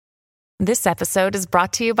This episode is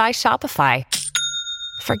brought to you by Shopify.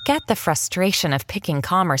 Forget the frustration of picking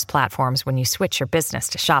commerce platforms when you switch your business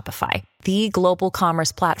to Shopify, the global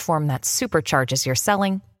commerce platform that supercharges your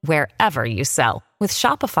selling wherever you sell. With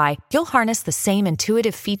Shopify, you'll harness the same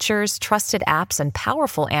intuitive features, trusted apps, and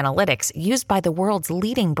powerful analytics used by the world's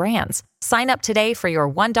leading brands. Sign up today for your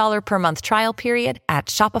 $1 per month trial period at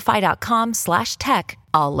shopify.com/tech,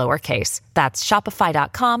 all lowercase. That's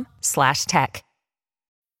shopify.com/tech.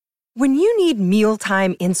 When you need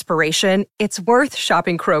mealtime inspiration, it's worth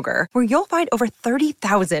shopping Kroger, where you'll find over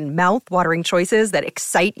 30,000 mouth-watering choices that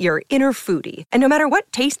excite your inner foodie. And no matter what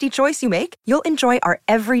tasty choice you make, you'll enjoy our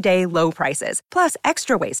everyday low prices, plus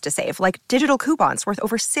extra ways to save, like digital coupons worth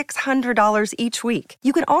over $600 each week.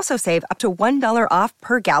 You can also save up to $1 off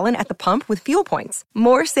per gallon at the pump with fuel points.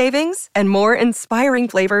 More savings and more inspiring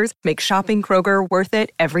flavors make shopping Kroger worth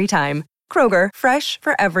it every time. Kroger, fresh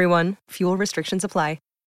for everyone. Fuel restrictions apply.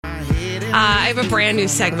 I have a brand new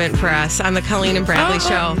segment for us on the Colleen and Bradley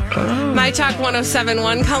Show. My Talk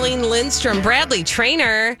 1071, Colleen Lindstrom, Bradley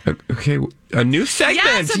Trainer. Okay, a new segment.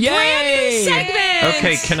 Yes, a Yay! brand new segment.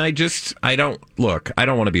 Okay, can I don't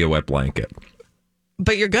want to be a wet blanket.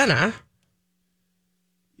 But you're gonna.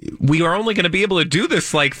 We are only going to be able to do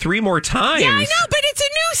this like 3 more times. Yeah, I know, but it's a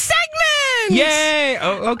new segment. Yay!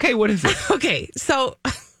 Oh, okay, what is it? Okay, so...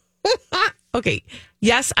 Okay.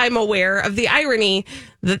 Yes, I'm aware of the irony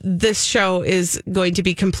that this show is going to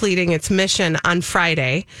be completing its mission on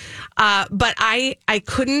Friday. But I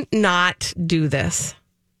couldn't not do this.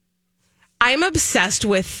 I'm obsessed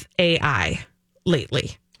with AI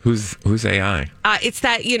lately. Who's AI? It's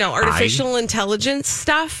that, artificial intelligence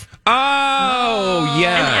stuff. Oh,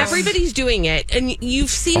 yes. And everybody's doing it. And you've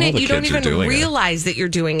seen it. You don't even realize that you're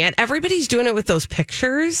doing it. Everybody's doing it with those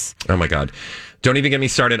pictures. Oh, my God. Don't even get me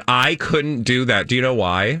started. I couldn't do that. Do you know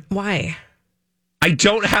why? Why? I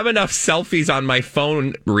don't have enough selfies on my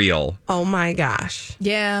phone reel. Oh, my gosh.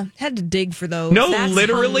 Yeah, had to dig for those. No, That's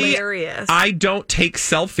literally, hilarious. I don't take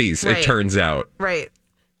selfies, Right. It turns out. Right.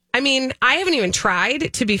 I mean, I haven't even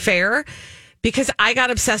tried, to be fair, because I got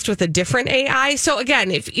obsessed with a different AI. So again,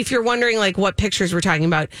 if you're wondering like what pictures we're talking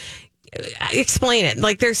about, explain it.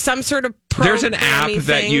 Like there's some sort of there's an app programmy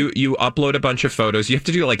that thing. you upload a bunch of photos. You have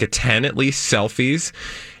to do like a 10 at least selfies,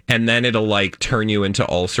 and then it'll like turn you into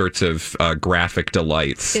all sorts of graphic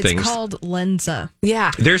delights. It's things called Lensa.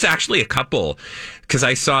 Yeah. There's actually a couple, because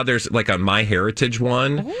I saw there's like a MyHeritage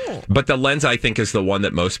one, but the Lens I think is the one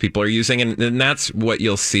that most people are using, and that's what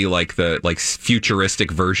you'll see, like the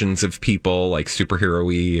futuristic versions of people, like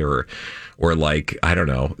superhero-y or like, I don't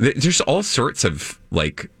know. There's all sorts of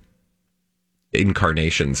like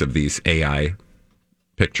incarnations of these AI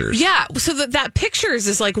pictures. Yeah. So that pictures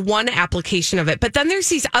is like one application of it. But then there's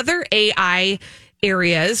these other AI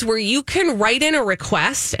areas where you can write in a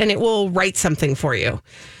request and it will write something for you.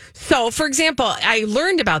 So, for example, I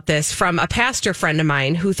learned about this from a pastor friend of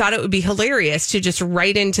mine who thought it would be hilarious to just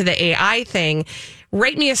write into the AI thing,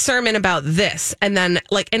 write me a sermon about this, and then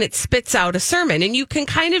and it spits out a sermon. And you can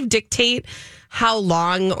kind of dictate how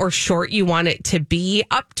long or short you want it to be,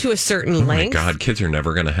 up to a certain length. Oh my God, kids are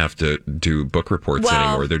never going to have to do book reports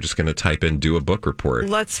anymore. They're just going to type in, do a book report.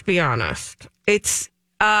 Let's be honest. It's,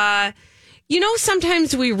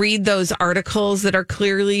 sometimes we read those articles that are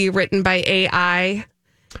clearly written by AI.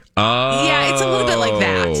 Oh. Yeah, it's a little bit like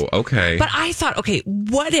that. Okay. But I thought, okay,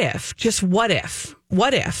 what if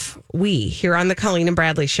we here on the Colleen and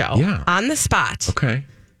Bradley Show, on the spot, okay,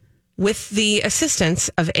 with the assistance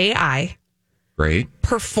of AI, great,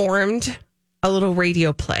 performed a little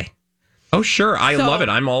radio play. Oh, sure. I love it.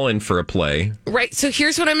 I'm all in for a play. Right. So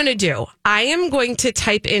here's what I'm going to do. I am going to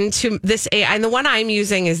type into this AI, and the one I'm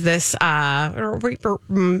using is this,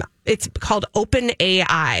 it's called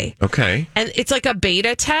OpenAI. Okay. And it's like a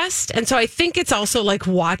beta test. And so I think it's also like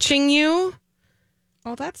watching you.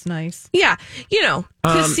 Oh, that's nice. Yeah.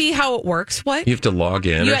 To see how it works. What? You have to log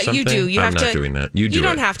in or something? You do. I'm not doing that. You do You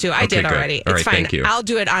don't it. have to. I Okay, did good. already. All It's right, fine. thank you. I'll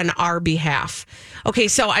do it on our behalf. Okay,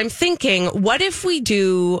 so I'm thinking, what if we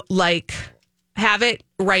do have it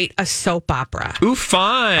write a soap opera? Ooh,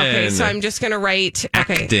 fun. Okay, so I'm just going to write...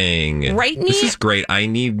 Okay. Acting. Write me... This is great. I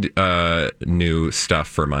need new stuff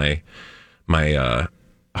for my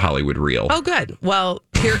Hollywood reel. Oh, good. Well,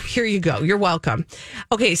 here you go. You're welcome.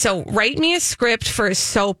 Okay, so write me a script for a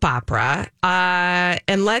soap opera,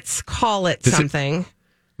 and let's call it something.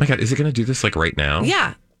 My God, is it going to do this right now?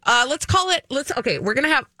 Yeah. Let's call it. We're gonna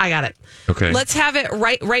have. I got it. Okay. Let's have it.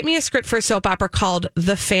 Write me a script for a soap opera called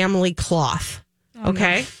The Family Cloth.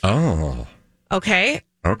 Okay. Oh. Okay.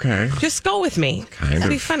 Okay. Just go with me. It'll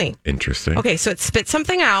be funny. Interesting. Okay, so it spits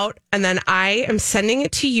something out, and then I am sending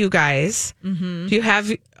it to you guys. Mm-hmm. Do you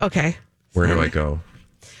have? Okay. Where do I go?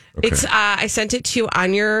 Okay. It's I sent it to you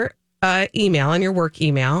on your email, on your work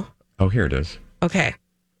email. Oh, here it is. Okay.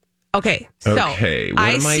 So okay, what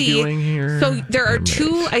am I doing here? So there are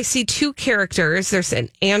two. I see two characters. There's an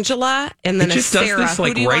Angela and then a Sarah.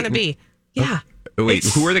 Who do you want to be? Yeah. Oh, wait,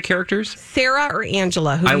 who are the characters? Sarah or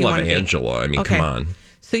Angela? Who I do you love want to be? Angela. I mean, come on.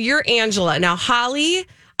 So you're Angela. Now, Holly,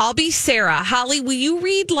 I'll be Sarah. Holly, will you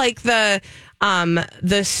read like the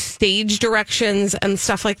stage directions and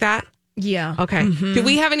stuff like that? Yeah. Okay. Mm-hmm. Do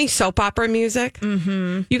we have any soap opera music?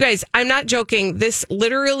 Mm-hmm. You guys, I'm not joking. This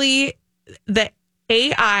literally, the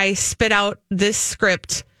AI spit out this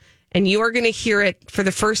script, and you are going to hear it for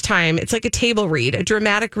the first time. It's like a table read, a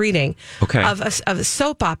dramatic reading of a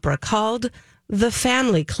soap opera called The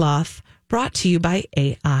Family Cloth, brought to you by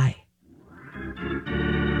AI.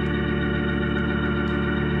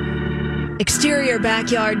 Exterior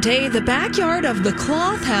backyard day. The backyard of the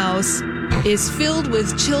Cloth House is filled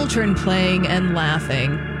with children playing and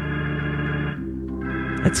laughing.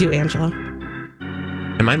 That's you, Angela.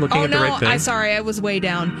 Am I looking at the right thing? I'm sorry, I was way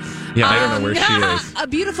down. Yeah, I don't know where she is. A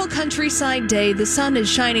beautiful countryside day. The sun is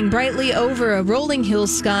shining brightly over a rolling hill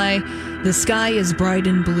sky. The sky is bright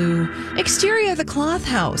and blue. Exterior, the Cloth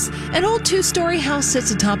House. An old 2-story house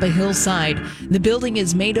sits atop a hillside. The building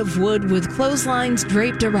is made of wood with clotheslines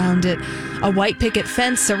draped around it. A white picket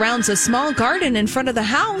fence surrounds a small garden in front of the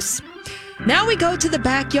house. Now we go to the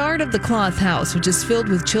backyard of the Cloth House, which is filled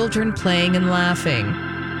with children playing and laughing.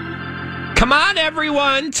 Come on,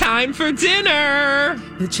 everyone! Time for dinner!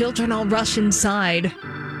 The children all rush inside.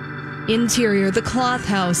 Interior, the Cloth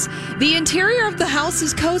House. The interior of the house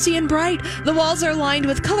is cozy and bright. The walls are lined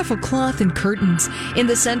with colorful cloth and curtains. In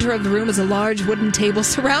the center of the room is a large wooden table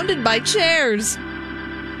surrounded by chairs.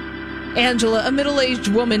 Angela, a middle-aged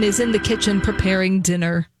woman, is in the kitchen preparing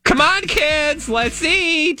dinner. Come on, kids! Let's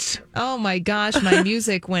eat! Oh my gosh, my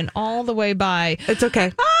music went all the way by. It's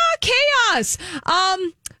okay. Chaos!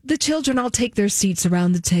 The children all take their seats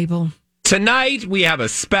around the table. Tonight, we have a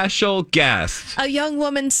special guest. A young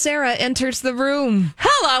woman, Sarah, enters the room.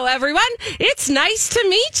 Hello, everyone. It's nice to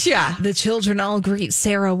meet you. The children all greet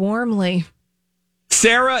Sarah warmly.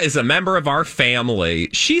 Sarah is a member of our family.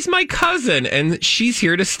 She's my cousin, and she's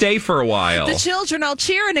here to stay for a while. The children all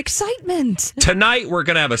cheer in excitement. Tonight, we're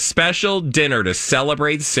going to have a special dinner to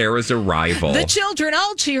celebrate Sarah's arrival. The children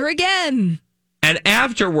all cheer again. And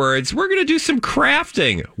afterwards, we're going to do some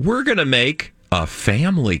crafting. We're going to make a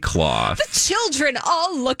family cloth. The children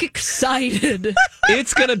all look excited.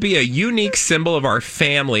 It's going to be a unique symbol of our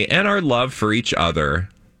family and our love for each other.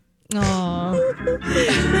 Aww.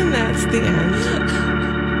 And that's the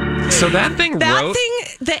end. So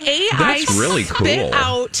the AI that's really spit cool.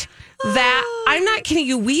 out that, I'm not kidding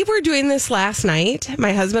you, we were doing this last night,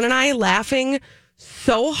 my husband and I, laughing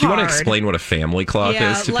so hard. Do you want to explain what a family cloth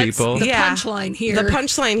is to people? The punchline here. The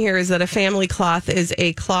punchline here is that a family cloth is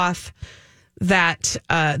a cloth that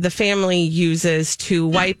the family uses to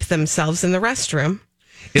wipe themselves in the restroom.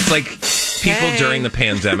 It's like people during the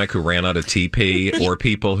pandemic who ran out of TP, or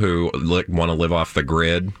people who want to live off the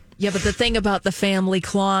grid. Yeah, but the thing about the family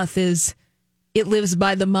cloth is it lives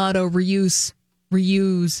by the motto reuse,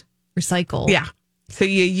 recycle. Yeah. So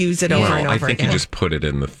you use it over and over I think again. you just put it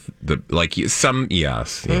in Anyway,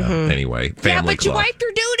 family Yeah, but cloth. you wipe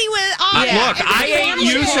your duty with. Look, I ain't family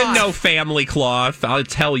using cloth. no family cloth. I'll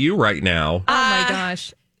tell you right now. Oh my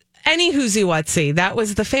gosh. Any whoozy whatsy, that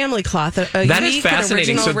was the family cloth. A That is unique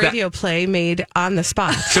fascinating. And original So that- radio play made on the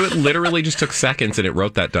spot. So it literally just took seconds, and it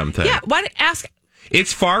wrote that dumb thing. Yeah, ask.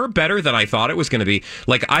 It's far better than I thought it was going to be.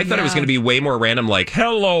 Like, I thought it was going to be way more random, like,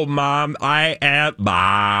 hello, Mom, I am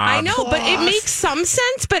Bob. I know, but it makes some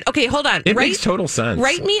sense. But okay, hold on. It makes total sense.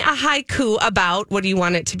 Write me a haiku about, what do you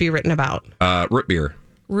want it to be written about? Root beer.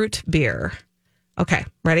 Root beer. Okay,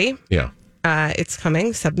 ready? Yeah. It's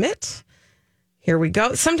coming. Submit. Here we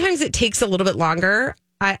go. Sometimes it takes a little bit longer.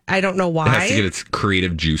 I don't know why. It has to get its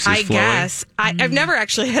creative juices flowing. Guess. I've never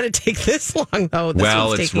actually had to take this long, though.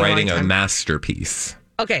 It's writing a masterpiece.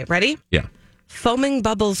 Okay, ready? Yeah. Foaming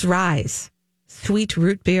bubbles rise. Sweet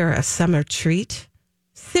root beer, a summer treat.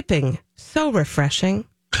 Sipping, so refreshing.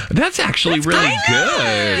 That's actually really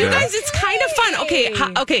good. You guys, it's kind of fun.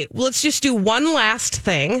 Okay, let's just do one last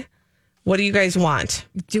thing. What do you guys want?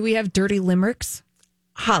 Do we have dirty limericks?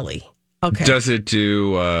 Holly. Okay. Does it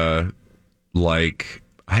do, I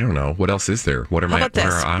don't know. What else is there? What are How about what this?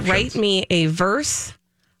 are our options? Write me a verse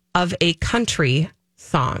of a country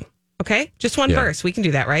song. Okay? Just one verse. We can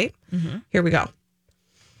do that, right? Mm-hmm. Here we go.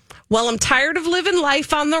 Well, I'm tired of living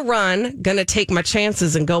life on the run. Gonna take my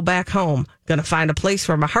chances and go back home. Gonna find a place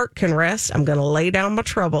where my heart can rest. I'm gonna lay down my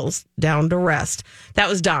troubles down to rest. That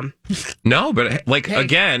was dumb. No, but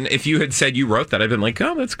again, if you had said you wrote that, I'd been like,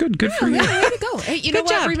 oh, that's good. Good for you. Yeah, way to go. Hey, you know Good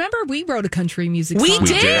what? job. Remember, we wrote a country music We song.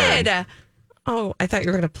 did. Oh, I thought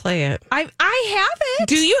you were gonna play it. I have it.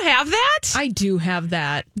 Do you have that? I do have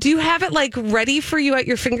that. Do you have it like ready for you at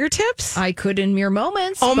your fingertips? I could in mere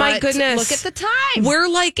moments. Oh my but goodness. Look at the time. We're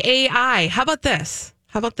like AI. How about this?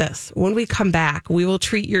 When we come back, we will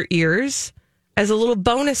treat your ears as a little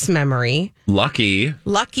bonus memory. Lucky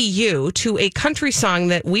You, to a country song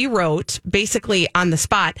that we wrote basically on the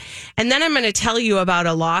spot. And then I'm going to tell you about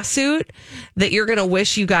a lawsuit that you're going to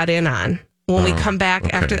wish you got in on when we come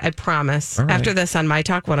back after, I promise, after this on My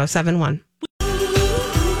Talk 107.1.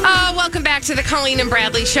 Welcome back to the Colleen and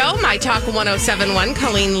Bradley Show. My Talk 107.1.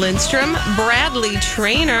 Colleen Lindstrom, Bradley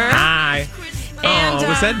Trainer. Hi. And,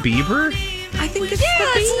 was that Bieber? I think it's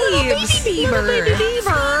it's the little baby Bieber. Little baby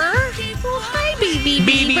Bieber. Hi, baby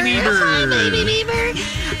Baby Bieber. Hi, baby Bieber.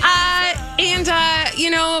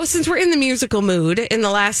 Since we're in the musical mood, in the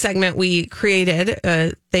last segment we created,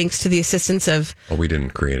 thanks to the assistance of We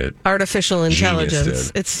didn't create it. artificial intelligence.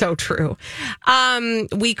 did. It's so true.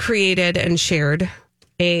 We created and shared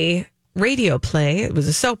a radio play. It was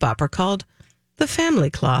a soap opera called The Family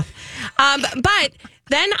Cloth. But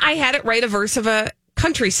then I had it write a verse of a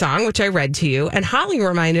country song, which I read to you. And Holly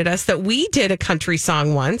reminded us that we did a country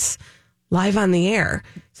song once live on the air.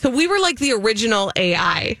 So we were like the original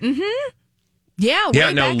AI. Mm-hmm. Yeah. Yeah,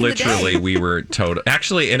 way no, back in the literally, day. we were total.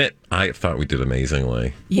 Actually, in it, I thought we did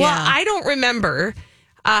amazingly. Yeah. Well, I don't remember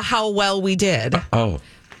how well we did. Oh,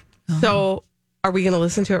 So are we going to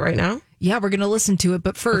listen to it right now? Yeah, we're going to listen to it.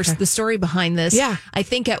 But first, the story behind this. Yeah. I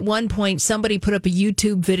think at one point somebody put up a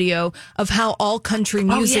YouTube video of how all country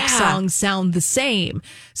music songs sound the same.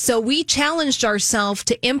 So we challenged ourselves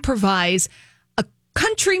to improvise a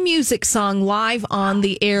country music song live on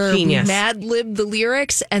the air. Genius. We mad-libbed the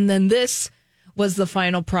lyrics, and then this was the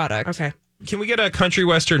final product. Okay. can we get a country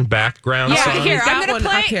western background Yeah, song? here, Got I'm going one to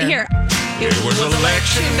play up here. here. It was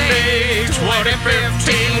election day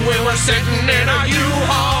 2015. We were sitting in a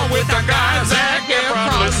U-Haul with the guys that get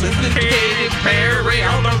from listening to Katy Perry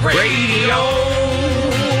on the radio.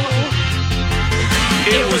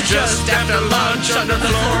 It was just after lunch under the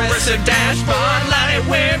fluorescent dashboard light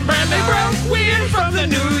when Bradley broke wind from the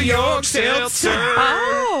New York Seltzer.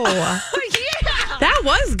 Oh, yeah. That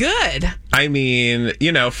was good. I mean,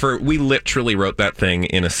 we literally wrote that thing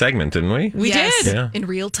in a segment, didn't we? We Yes, did. Yeah. in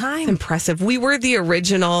real time. Impressive. We were the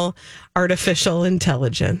original artificial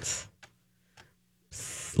intelligence.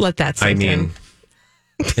 Let that sink I mean,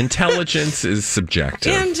 in. intelligence is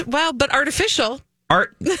subjective. And but artificial.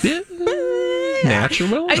 Art,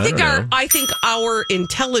 natural. I think don't know. I think our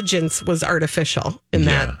intelligence was artificial in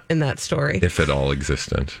Yeah. that story. if it all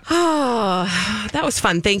existed. Oh, that was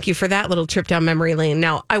fun. Thank you for that little trip down memory lane.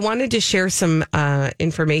 Now, I wanted to share some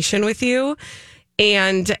information with you,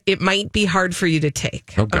 and it might be hard for you to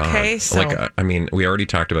take. Oh God! Okay, so we already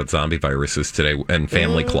talked about zombie viruses today and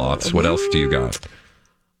family cloths. What else do you got?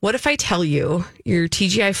 what if I tell you your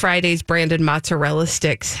TGI Fridays branded mozzarella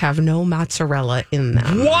sticks have no mozzarella in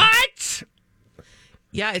them? What?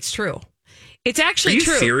 Yeah, it's true. It's actually Are you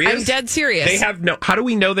true. serious? I'm dead serious. They have no. How do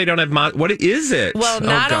we know they don't have? What is it? Well, oh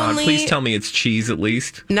not God! only- Please tell me it's cheese at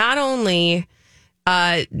least. Not only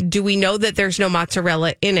do we know that there's no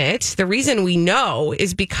mozzarella in it, the reason we know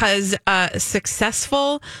is because a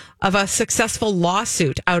successful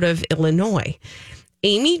lawsuit out of Illinois.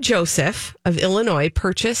 Amy Joseph of Illinois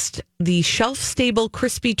purchased the shelf-stable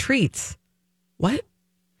crispy treats. What?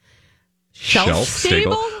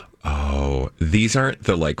 Shelf-stable? Oh, these aren't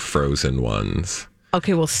the frozen ones.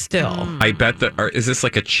 Okay, well, still. I bet is this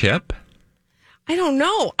like a chip? I don't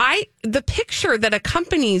know. The picture that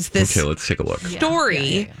accompanies this Okay, let's take a look.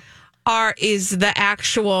 story is the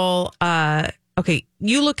actual okay,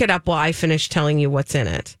 you look it up while I finish telling you what's in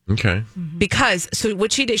it. Okay. Because so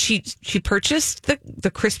what she did, she purchased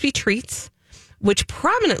the crispy treats, which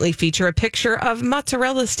prominently feature a picture of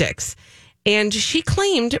mozzarella sticks. And she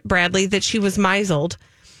claimed, Bradley, that she was misled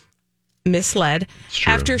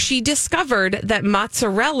true. after she discovered that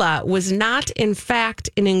mozzarella was not in fact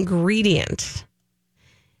an ingredient.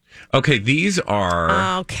 Okay, these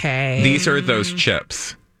are those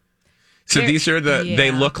chips. So these are they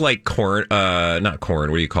look like corn, not corn.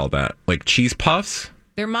 What do you call that? Like cheese puffs?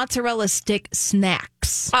 They're mozzarella stick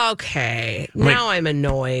snacks. Okay. Now I'm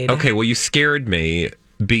annoyed. Okay, well, you scared me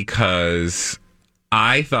because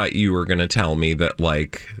I thought you were going to tell me that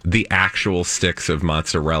the actual sticks of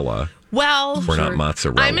mozzarella Well, We're not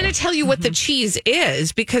mozzarella. I'm going to tell you what the cheese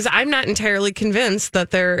is because I'm not entirely convinced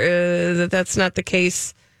that that's not the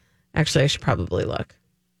case. Actually, I should probably look.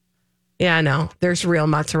 Yeah, no, there's real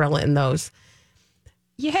mozzarella in those.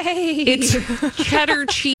 Yay! It's cheddar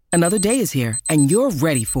cheese. Another day is here, and you're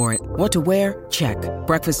ready for it. What to wear? Check.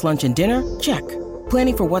 Breakfast, lunch, and dinner? Check.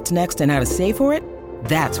 Planning for what's next and how to save for it?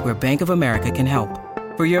 That's where Bank of America can help.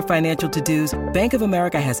 For your financial to-dos, Bank of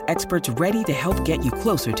America has experts ready to help get you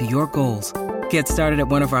closer to your goals. Get started at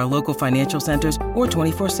one of our local financial centers or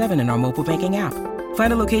 24/7 in our mobile banking app.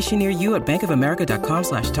 Find a location near you at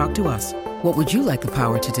bankofamerica.com/talktous. What would you like the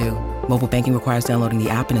power to do? Mobile banking requires downloading the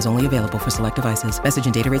app and is only available for select devices. Message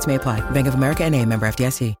and data rates may apply. Bank of America N.A., member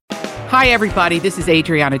FDIC. Hi, everybody. This is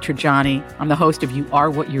Adriana Trajani. I'm the host of You Are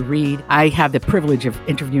What You Read. I have the privilege of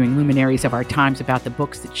interviewing luminaries of our times about the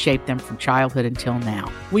books that shaped them from childhood until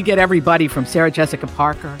now. We get everybody from Sarah Jessica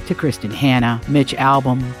Parker to Kristen Hanna, Mitch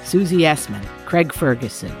Albom, Susie Essman, Craig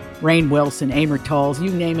Ferguson, Rainn Wilson, Amor Tolls,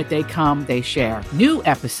 you name it, they come, they share. New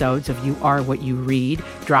episodes of You Are What You Read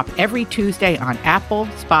drop every Tuesday on Apple,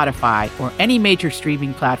 Spotify, or any major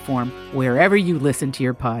streaming platform wherever you listen to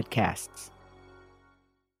your podcasts.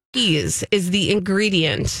 Cheese is the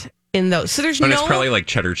ingredient in those. So there's it's probably like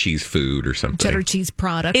cheddar cheese food or something. Cheddar cheese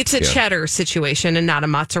product. It's a cheddar situation and not a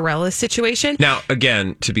mozzarella situation. Now,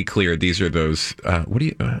 again, to be clear, these are those,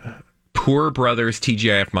 Poor Brothers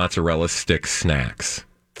TGIF mozzarella stick snacks.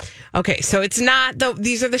 Okay, so it's not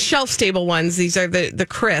these are the shelf stable ones. These are the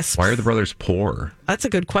crisps. Why are the brothers poor? That's a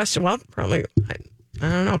good question. Well, probably, I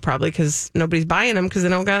don't know, probably because nobody's buying them because they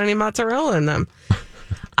don't got any mozzarella in them.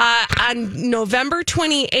 On November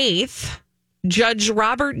 28th, Judge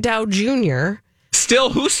Robert Dow Jr. Still,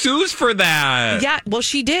 who sues for that? Yeah, well,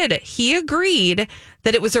 she did. He agreed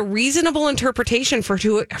that it was a reasonable interpretation for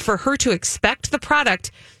her to expect the product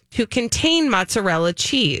to contain mozzarella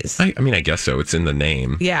cheese. I mean, I guess so. It's in the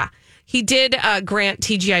name. Yeah. He did grant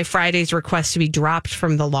TGI Friday's request to be dropped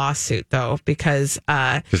from the lawsuit, though, because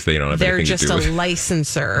they don't have they're just a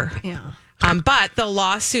licensor. Yeah. But the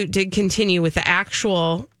lawsuit did continue with the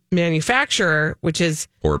actual manufacturer, which is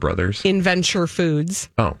Poor Brothers Inventure Foods.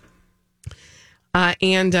 Oh.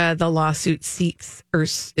 And the lawsuit seeks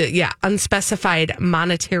unspecified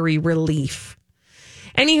monetary relief.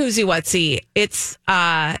 Any whoozy whatsy,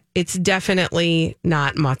 it's definitely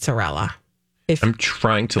not mozzarella. I'm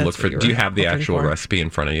trying to look for. Do you have the actual recipe in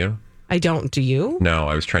front of you? I don't. Do you? No,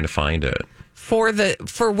 I was trying to find it. For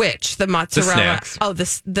which the mozzarella? The snacks. Oh,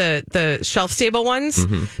 the shelf stable ones.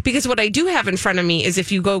 Mm-hmm. Because what I do have in front of me is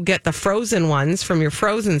if you go get the frozen ones from your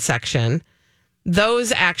frozen section,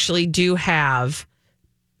 those actually do have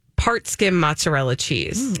part skim mozzarella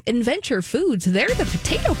cheese. Inventure Foods, they're the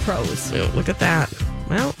potato pros. Oh, look at that.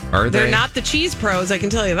 Well, they're not the cheese pros, I can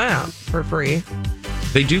tell you that for free.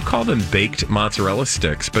 They do call them baked mozzarella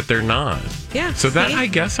sticks, but they're not. Yeah. So that, I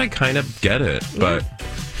guess I kind of get it, but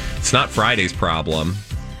it's not Friday's problem.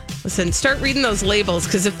 Listen, start reading those labels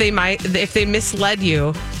because if they misled you, they misled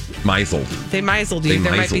you. There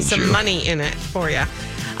might be some money in it for you.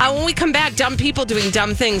 When we come back, dumb people doing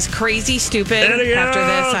dumb things, crazy, stupid. Idiots. After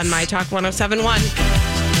this on My Talk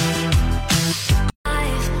 107.1.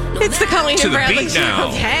 It's the Colleen and Bradley Show.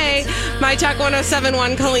 Hey, My Talk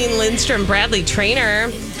 107.1, Colleen Lindstrom, Bradley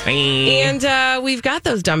Trainer. Hey. And we've got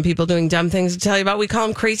those dumb people doing dumb things to tell you about. We call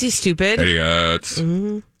them crazy, stupid. Idiots.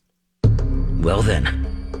 Mm-hmm. Well then,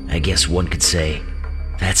 I guess one could say,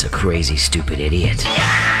 that's a crazy, stupid idiot.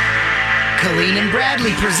 Colleen and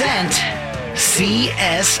Bradley present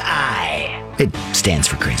CSI. It stands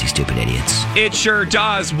for Crazy Stupid Idiots. It sure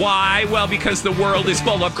does. Why? Well, because the world is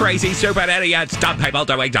full of crazy, stupid idiots. Dumb people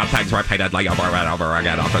doing dumb things repeated like over and over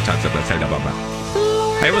again. I almost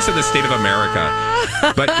said the state of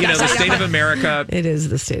America. But, the state of America. It is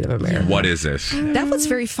the state of America. What is it? That was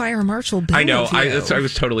very Fire Marshal Bill. I know. I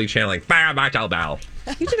was totally channeling Fire Marshal Bill.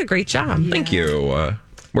 You did a great job. Thank you.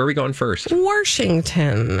 Where are we going first?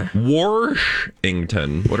 Washington.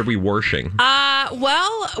 Washington. What are we washing?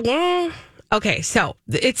 Okay, so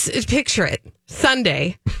it's picture it.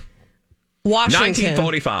 Sunday, Washington.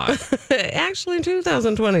 1945. Actually,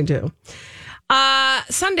 2022.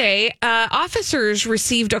 Sunday, officers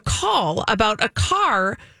received a call about a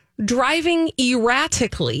car driving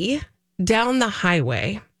erratically down the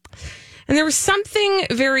highway. And there was something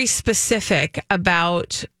very specific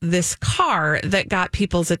about this car that got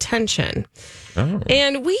people's attention. Oh.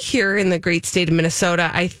 And we here in the great state of Minnesota,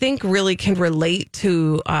 I think, really can relate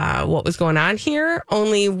to what was going on here,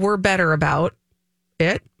 only we're better about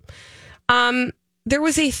it. There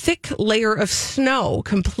was a thick layer of snow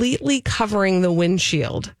completely covering the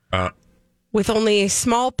windshield with only a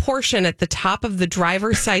small portion at the top of the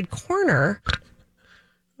driver's side corner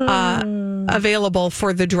available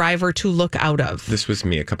for the driver to look out of. This was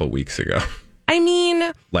me a couple weeks ago. I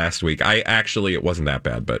mean... Last week. It wasn't that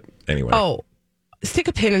bad, but anyway. Oh, stick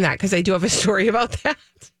a pin in that because I do have a story about that.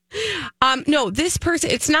 No, this person,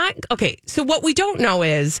 it's not... Okay, so what we don't know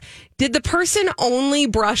is, did the person only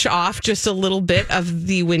brush off just a little bit of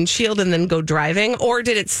the windshield and then go driving? Or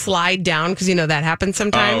did it slide down? Because, that happens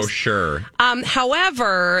sometimes. Oh, sure.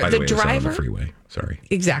 However, By the way, driver... it was on the freeway. Sorry.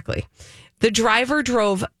 Exactly. The driver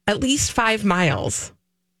drove at least 5 miles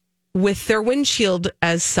with their windshield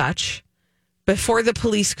as such before the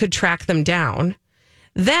police could track them down.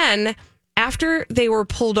 Then, after they were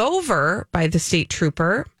pulled over by the state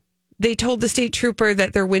trooper, they told the state trooper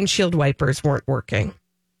that their windshield wipers weren't working.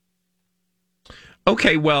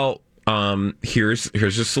 Okay, well, here's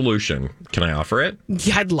a solution. Can I offer it?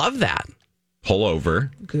 Yeah, I'd love that. Pull over.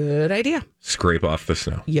 Good idea. Scrape off the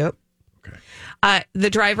snow. Yep. Okay. The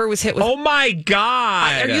driver was hit with... Oh, my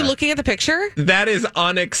God. Are you looking at the picture? That is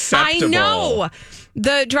unacceptable. I know.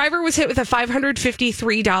 The driver was hit with a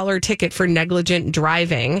 $553 ticket for negligent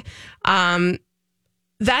driving.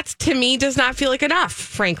 That, to me, does not feel like enough,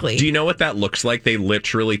 frankly. Do you know what that looks like? They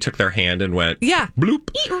literally took their hand and went, yeah,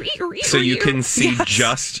 bloop. So you can see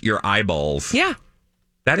just your eyeballs. Yeah.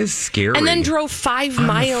 That is scary. And then drove 5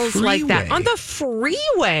 miles like that on the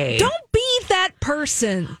freeway. Don't be that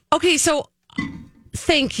person. Okay, so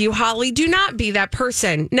thank you, Holly. Do not be that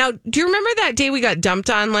person. Now, do you remember that day we got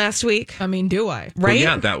dumped on last week? I mean, do I? Right?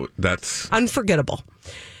 Well, yeah, that's unforgettable.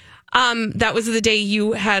 That was the day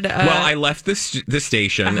you had... well, I left the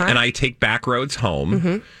station, and I take back roads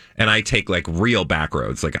home, and I take, like, real back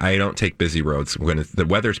roads. Like, I don't take busy roads when the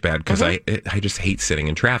weather's bad, because I just hate sitting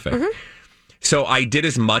in traffic. So I did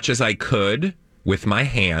as much as I could with my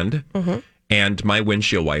hand and my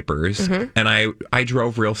windshield wipers, and I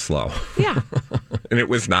drove real slow. Yeah. And it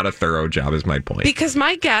was not a thorough job, is my point. Because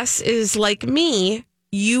my guess is, like me,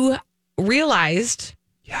 you realized...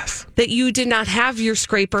 Yes. That you did not have your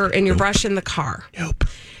scraper and your brush in the car. Nope.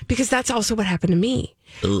 Because that's also what happened to me.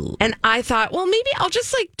 Ooh. And I thought, well, maybe I'll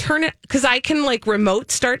just like turn it, because I can like remote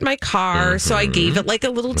start my car. So I gave it like a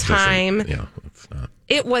little time. Yeah, it's not.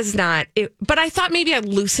 It was not. But I thought maybe I'd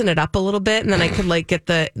loosen it up a little bit, and then I could like get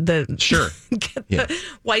the sure get the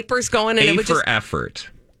wipers going. And A it would for effort.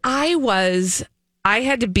 I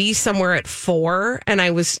had to be somewhere at 4, and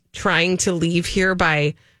I was trying to leave here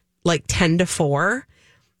by like 10 to 4.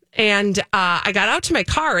 And I got out to my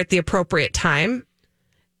car at the appropriate time.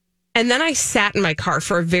 And then I sat in my car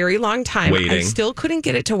for a very long time. Waiting. I still couldn't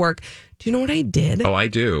get it to work. Do you know what I did? Oh, I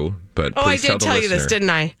do. But I please did tell you this, didn't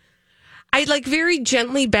I? I like very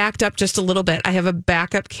gently backed up just a little bit. I have a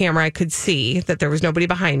backup camera. I could see that there was nobody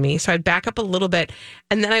behind me. So I'd back up a little bit.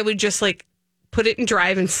 And then I would just like put it in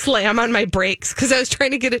drive and slam on my brakes because I was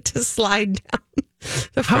trying to get it to slide down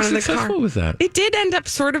the front of the car. How successful was that? It did end up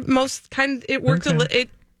sort of it worked a little.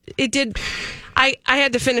 It did. I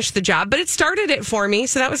had to finish the job, but it started it for me,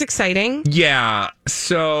 so that was exciting. Yeah.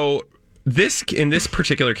 So in this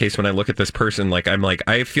particular case, when I look at this person,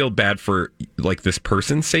 I feel bad for like this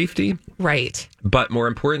person's safety, right? But more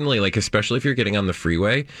importantly, like especially if you're getting on the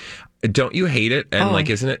freeway, don't you hate it? And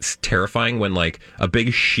isn't it terrifying when like a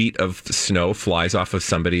big sheet of snow flies off of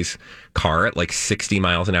somebody's car at like 60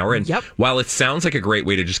 miles an hour? And while it sounds like a great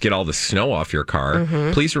way to just get all the snow off your car,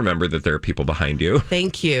 please remember that there are people behind you.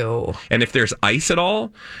 Thank you. And if there's ice at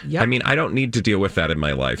all, I mean, I don't need to deal with that in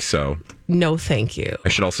my life. So no, thank you. I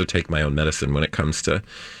should also take my own medicine when it comes to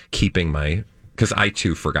keeping because I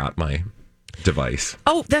too forgot my device.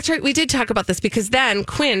 Oh, that's right. We did talk about this because then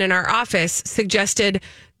Quinn in our office suggested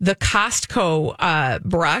the Costco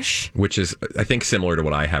brush, which is, I think, similar to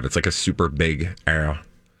what I have. It's like a super big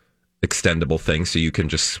extendable thing, so you can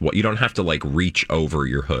you don't have to like reach over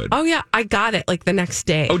your hood. Oh yeah, I got it like the next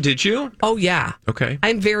day. Oh, did you? Oh yeah. Okay.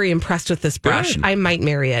 I'm very impressed with this brush. Good. I might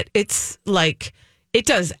marry it. It's like it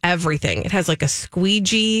does everything. It has like a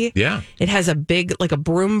squeegee. Yeah. It has a big like a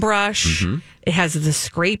broom brush. It has the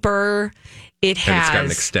scraper. It's got an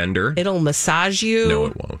extender. It'll massage you. No,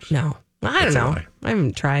 it won't. No. I don't know. I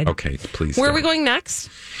haven't tried. Okay, please. Where are we going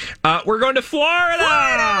next? We're going to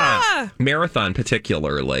Florida! Marathon,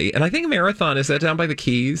 particularly. And I think Marathon, is that down by the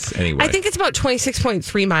Keys? Anyway. I think it's about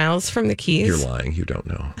 26.3 miles from the Keys. You're lying. You don't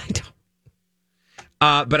know. I don't.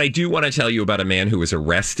 But I do want to tell you about a man who was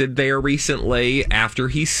arrested there recently after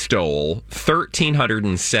he stole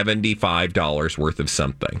 $1,375 worth of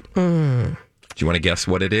something. Do you want to guess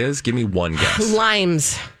what it is? Give me one guess.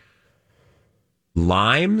 Limes.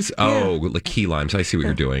 Limes? Oh, like key limes. I see what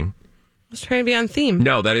you're doing. was trying to be on theme.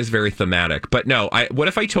 No, that is very thematic. But no, what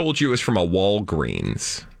if I told you it was from a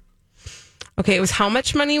Walgreens? Okay, it was how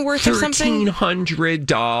much money worth of something?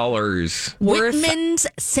 $1,300. Whitman's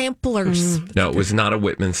samplers. No, it was not a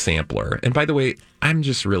Whitman sampler. And by the way, I'm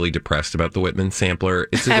just really depressed about the Whitman sampler.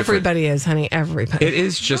 It's Everybody is, honey. Everybody. It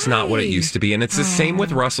is just not what it used to be. And it's the same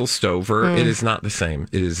with Russell Stover. It is not the same.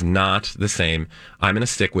 It is not the same. I'm going to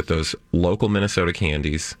stick with those local Minnesota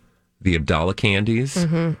candies. The Abdallah candies.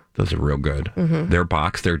 Mm-hmm. Those are real good. Mm-hmm. Their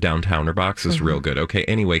downtowner box is real good. Okay,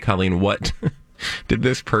 anyway, Colleen, what... Did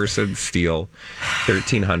this person steal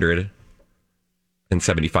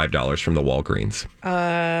 $1,375 from the Walgreens?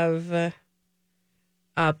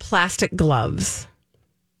 Of plastic gloves.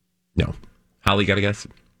 No. Holly, got a guess?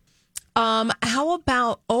 How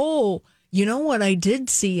about, you know what I did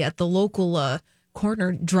see at the local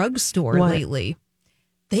corner drugstore lately?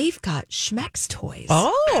 They've got Schmeck's toys.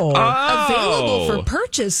 Available for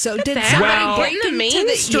purchase. So did somebody break the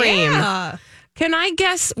mainstream? Yeah. Can I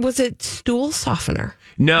guess, was it stool softener?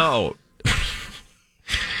 No.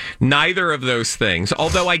 Neither of those things.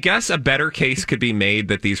 Although I guess a better case could be made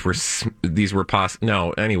that these were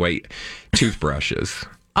toothbrushes.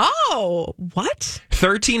 Oh, what?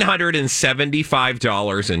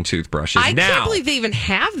 $1,375 in toothbrushes. I can't believe they even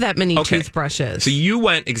have that many toothbrushes. So you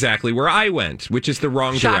went exactly where I went, which is the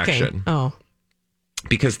wrong direction. Oh.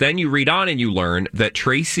 Because then you read on and you learn that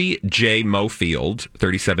Tracy J. Mofield,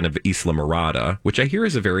 37 of Isla Mirada, which I hear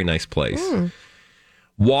is a very nice place,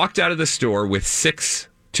 walked out of the store with 6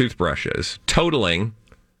 toothbrushes, totaling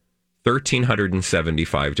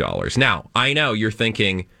 $1,375. Now, I know you're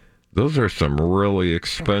thinking, those are some really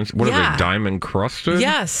expensive... What are they, diamond crusted?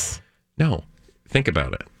 Yes. No, think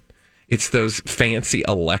about it. It's those fancy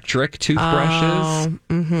electric toothbrushes,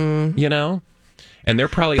 you know? And they're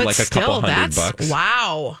probably like a couple $100.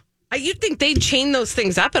 Wow. You'd think they'd chain those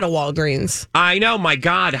things up at a Walgreens. I know. My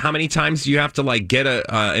God, how many times do you have to get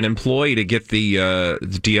an employee to get the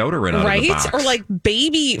deodorant out of the box? Or like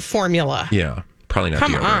baby formula. Yeah, probably not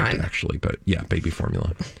deodorant actually, but yeah, baby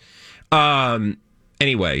formula.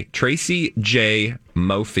 Anyway, Tracy J.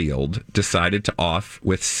 Mofield decided to off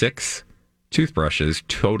with 6 toothbrushes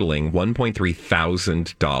totaling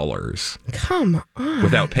 $1,300. Come on.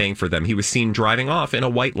 Without paying for them. He was seen driving off in a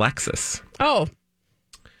white Lexus. Oh.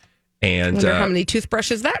 And wonder how many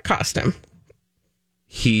toothbrushes that cost him.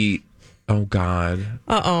 Oh God.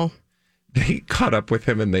 Uh-oh. They caught up with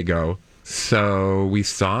him and they go, so we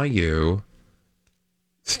saw you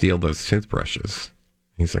steal those toothbrushes.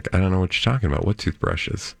 He's like, I don't know what you're talking about. What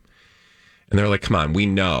toothbrushes? And they're like, come on, we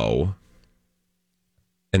know.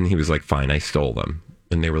 And he was like, fine, I stole them.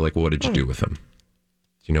 And they were like, well, what did you do with them? Do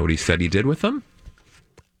you know what he said he did with them?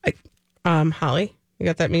 Holly, you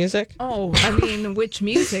got that music? Oh, I mean, which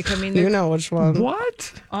music? I mean, you know which one.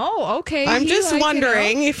 What? Oh, okay. I'm just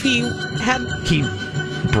wondering if he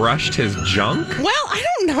brushed his junk? Well, I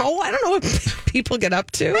don't know. I don't know what people get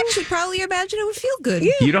up to. I should probably imagine it would feel good.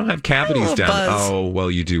 Yeah. You don't have cavities down. Buzz. Oh, well,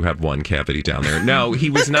 you do have one cavity down there. No, he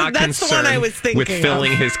was not That's the concerned one I was thinking with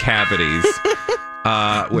filling his cavities.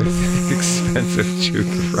 With expensive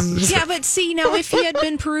toothbrushes. Yeah, but see, now if he had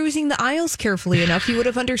been perusing the aisles carefully enough, he would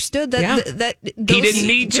have understood that that he didn't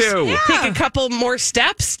need to. Take a couple more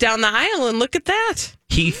steps down the aisle and look at that.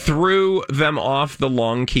 He threw them off the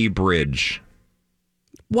Long Key Bridge.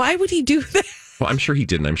 Why would he do that? Well, I'm sure he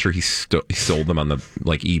didn't. I'm sure he sold them on the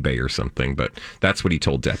eBay or something, but that's what he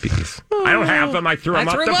told deputies. I don't have them. I threw them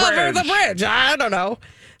off the bridge. Over the bridge. I don't know.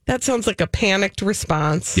 That sounds like a panicked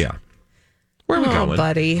response. Yeah. Where are we going?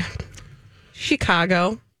 Buddy.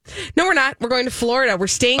 Chicago. No, we're not. We're going to Florida. We're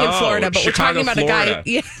staying in Florida, but Chicago, we're talking about Florida. a guy.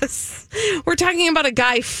 Yes. We're talking about a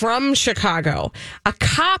guy from Chicago. A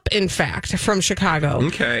cop, in fact, from Chicago.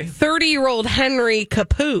 Okay. 30-year-old Henry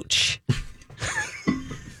Capouch.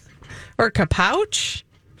 Or Capouch?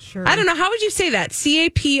 Sure. I don't know. How would you say that?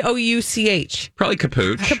 Capouch. Probably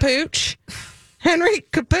Capouch. Capouch. Henry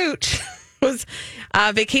Capouch was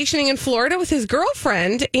vacationing in Florida with his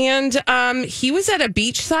girlfriend, and he was at a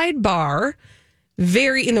beachside bar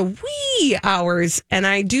in the wee hours, and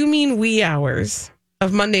I do mean wee hours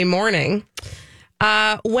of Monday morning,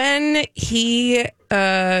 when he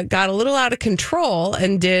got a little out of control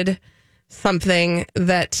and did something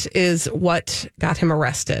that is what got him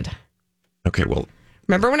arrested. Okay, well.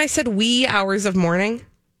 Remember when I said wee hours of morning?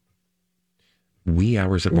 Wee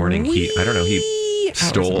hours of morning. He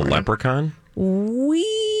stole a leprechaun?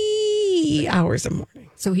 Wee hours of morning.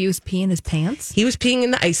 So he was peeing his pants? He was peeing in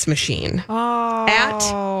the ice machine. Oh.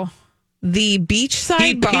 At the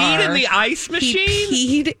beachside bar. He peed in the ice machine?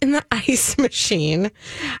 He peed in the ice machine.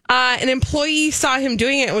 An employee saw him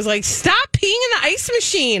doing it and was like, stop peeing in the ice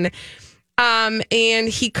machine. And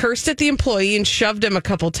he cursed at the employee and shoved him a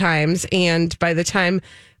couple times. And by the time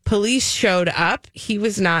police showed up, he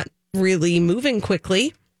was not really moving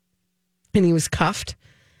quickly. And he was cuffed.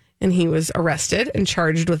 And he was arrested and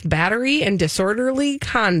charged with battery and disorderly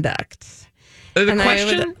conduct. The and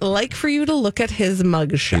question? I would like for you to look at his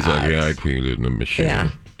mugshot. He's like, yeah, I peed in the machine.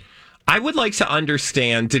 Yeah. I would like to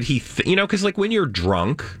understand, did he, because like when you're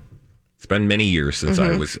drunk, it's been many years since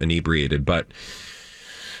I was inebriated, but,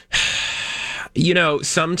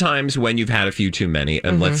 sometimes when you've had a few too many,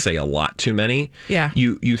 and let's say a lot too many,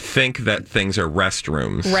 you think that things are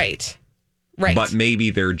restrooms. Right. But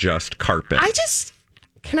maybe they're just carpet.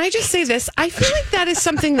 Can I just say this? I feel like that is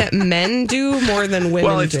something that men do more than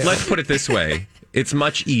women do. Let's put it this way. It's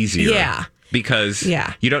much easier. Yeah. Because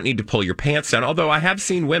you don't need to pull your pants down. Although I have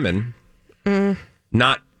seen women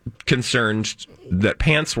not concerned that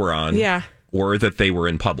pants were on or that they were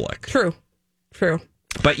in public. True.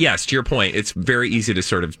 But yes, to your point, it's very easy to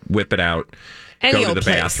sort of whip it out, Any go to the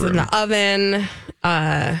place, bathroom. in the oven,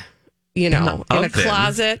 in a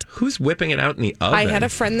closet. Who's whipping it out in the oven? I had a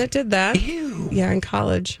friend that did that. Ew. Yeah, in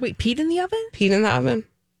college. Wait, peed in the oven? Peed in the oven.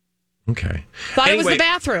 Okay. Thought it was the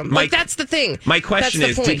bathroom. That's the thing. My question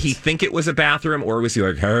is, did he think it was a bathroom, or was he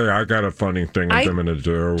like, hey, I got a funny thing I'm going to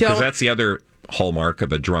do? Because that's the other hallmark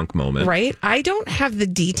of a drunk moment. Right? I don't have the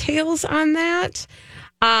details on that.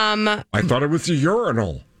 I thought it was a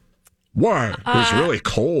urinal. What? It was really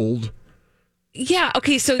cold. Yeah,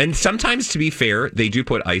 okay, so... And sometimes, to be fair, they do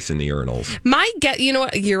put ice in the urinals. You know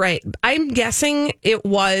what? You're right. I'm guessing it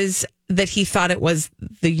was that he thought it was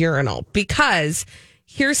the urinal, because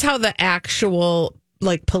here's how the actual,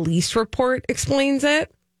 police report explains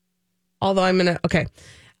it. Although I'm going to... Okay.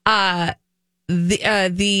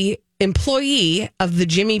 The employee of the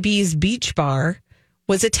Jimmy B's Beach Bar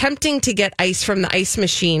was attempting to get ice from the ice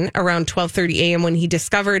machine around 12:30 a.m. when he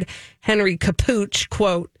discovered Henry Capooch,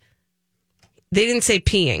 quote, they didn't say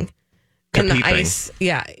peeing in the ice.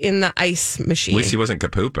 Yeah, in the ice machine. At least he wasn't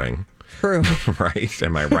kapooping. True. Right?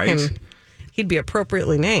 Am I right? He'd be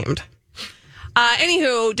appropriately named.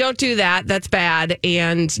 Anywho, don't do that. That's bad.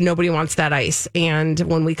 And nobody wants that ice. And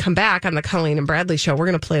when we come back on the Colleen and Bradley show, we're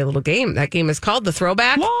going to play a little game. That game is called The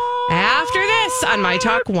Throwback. After this on My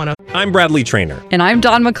Talk 105. I'm Bradley Trainer. And I'm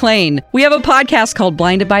Don McClain. We have a podcast called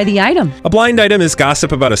Blinded by the Item. A blind item is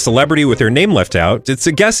gossip about a celebrity with their name left out. It's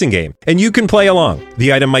a guessing game, and you can play along.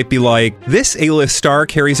 The item might be like, this A-list star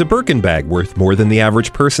carries a Birkin bag worth more than the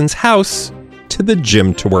average person's house to the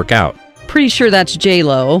gym to work out. Pretty sure that's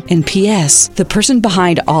J-Lo. And P.S. the person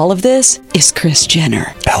behind all of this is Kris Jenner,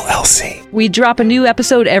 LLC. We drop a new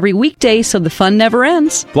episode every weekday so the fun never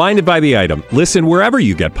ends. Blinded by the Item. Listen wherever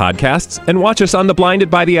you get podcasts and watch us on the Blinded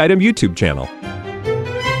by the Item YouTube channel.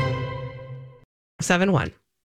 7-1.